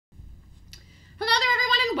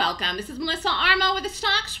welcome. This is Melissa Armo with the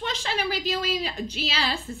Stock Swoosh, and I'm reviewing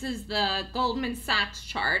GS. This is the Goldman Sachs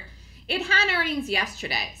chart. It had earnings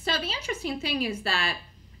yesterday. So the interesting thing is that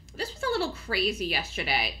this was a little crazy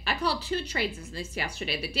yesterday. I called two trades in this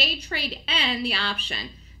yesterday, the day trade and the option.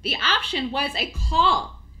 The option was a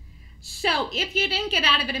call. So if you didn't get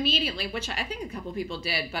out of it immediately, which I think a couple people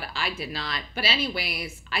did, but I did not. But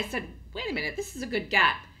anyways, I said, wait a minute, this is a good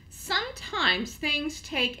gap. Sometimes things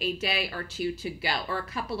take a day or two to go, or a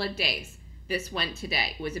couple of days. This went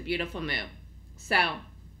today. It was a beautiful move. So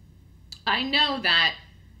I know that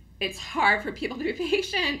it's hard for people to be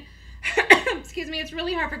patient. Excuse me, it's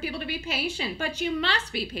really hard for people to be patient, but you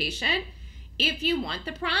must be patient if you want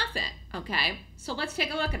the profit, okay? So let's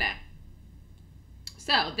take a look at it.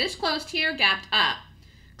 So this closed here, gapped up.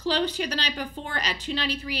 Closed here the night before at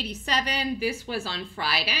 293.87. This was on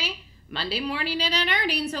Friday. Monday morning it had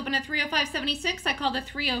earnings, open at 305.76. I call the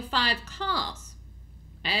 305 calls.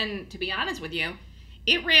 And to be honest with you,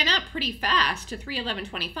 it ran up pretty fast to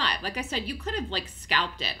 311.25. Like I said, you could have like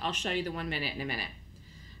scalped it. I'll show you the 1 minute in a minute.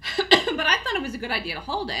 But I thought it was a good idea to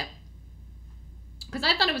hold it because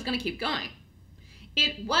I thought it was going to keep going.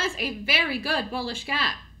 It was a very good bullish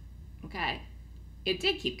gap. Okay. It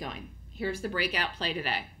did keep going. Here's the breakout play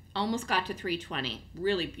today. Almost got to 320.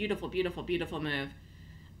 Really beautiful, beautiful, beautiful move.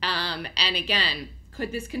 And again,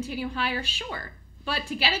 could this continue higher? Sure. But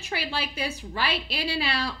to get a trade like this, right in and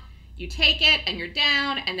out, you take it and you're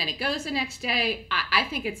down, and then it goes the next day, I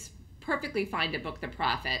think it's perfectly fine to book the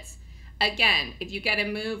profits. Again, if you get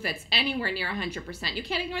a move that's anywhere near 100%, you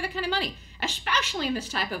can't ignore that kind of money, especially in this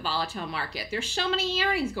type of volatile market. There's so many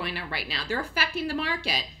earnings going on right now. They're affecting the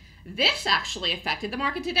market. This actually affected the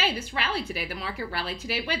market today. This rallied today. The market rallied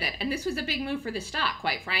today with it. And this was a big move for the stock,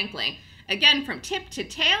 quite frankly. Again, from tip to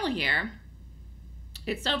tail here,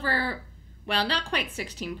 it's over, well, not quite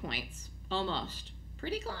 16 points. Almost.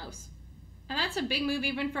 Pretty close. And that's a big move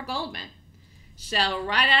even for Goldman. So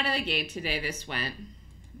right out of the gate today, this went.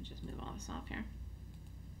 Let me just move all this off here.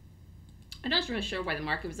 I'm not really sure why the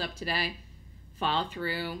market was up today. Follow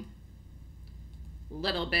through.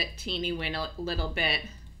 Little bit, teeny win a little bit.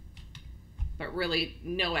 But really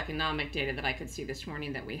no economic data that I could see this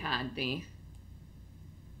morning that we had the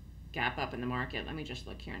gap up in the market. Let me just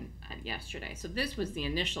look here at yesterday. So this was the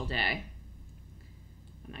initial day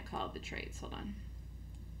when I called the trades. Hold on.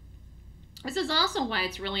 This is also why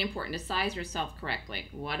it's really important to size yourself correctly.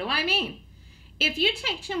 What do I mean? If you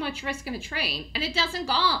take too much risk in a trade and it doesn't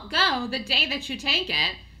go the day that you take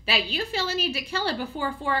it, that you feel the need to kill it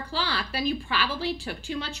before 4 o'clock, then you probably took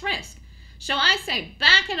too much risk. So I say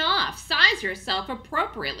back it off, size yourself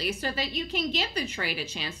appropriately so that you can give the trade a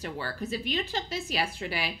chance to work. Because if you took this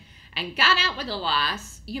yesterday and got out with a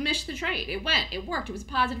loss, you missed the trade. It went, it worked, it was a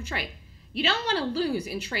positive trade. You don't want to lose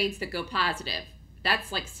in trades that go positive.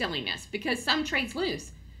 That's like silliness because some trades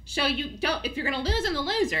lose. So you don't, if you're going to lose in the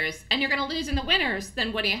losers and you're going to lose in the winners,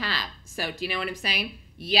 then what do you have? So do you know what I'm saying?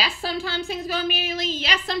 Yes, sometimes things go immediately.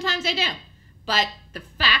 Yes, sometimes they do. But the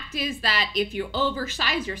fact is that if you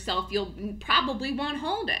oversize yourself, you'll probably won't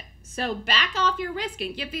hold it. So back off your risk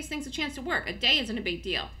and give these things a chance to work. A day isn't a big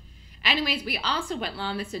deal. Anyways, we also went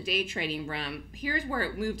long this a day trading room. Here's where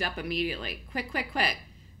it moved up immediately. Quick.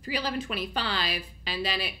 311.25, and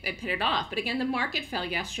then it pitted off. But again, the market fell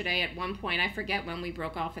yesterday at one point. I forget when we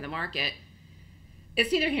broke off in the market.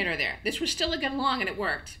 It's neither here nor there. This was still a good long, and it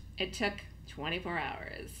worked. It took 24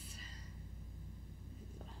 hours.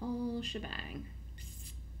 The whole shebang.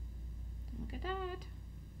 Look at that.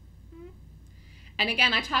 And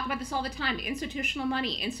again, I talk about this all the time. Institutional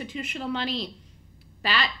money. Institutional money.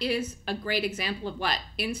 That is a great example of what?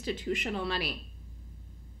 Institutional money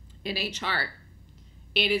in a chart.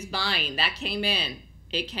 It is buying. That came in.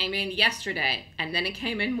 It came in yesterday, and then it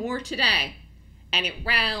came in more today, and it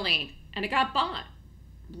rallied, and it got bought.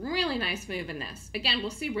 Really nice move in this. Again, we'll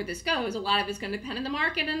see where this goes. A lot of it's going to depend on the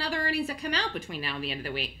market and other earnings that come out between now and the end of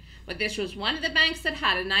the week. But this was one of the banks that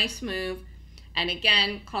had a nice move, and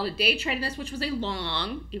again, called a day trade in this, which was a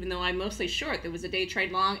long, even though I'm mostly short, there was a day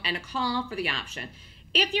trade long, and a call for the option.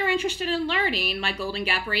 If you're interested in learning my Golden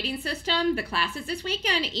Gap rating system, the class is this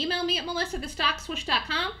weekend. Email me at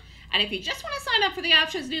melissa@thestockswoosh.com. And if you just want to sign up for the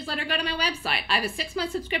options newsletter, go to my website. I have a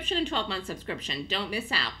 6-month subscription and 12-month subscription. Don't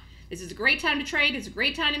miss out. This is a great time to trade. It's a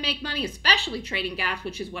great time to make money, especially trading gaps,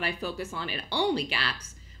 which is what I focus on, and only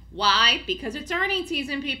gaps. Why? Because it's earnings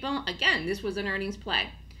season, people. Again, this was an earnings play.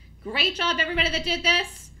 Great job, everybody that did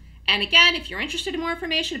this. And again, if you're interested in more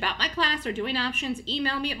information about my class or doing options,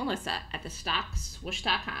 email me at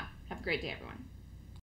melissa@thestockswoosh.com. Have a great day, everyone.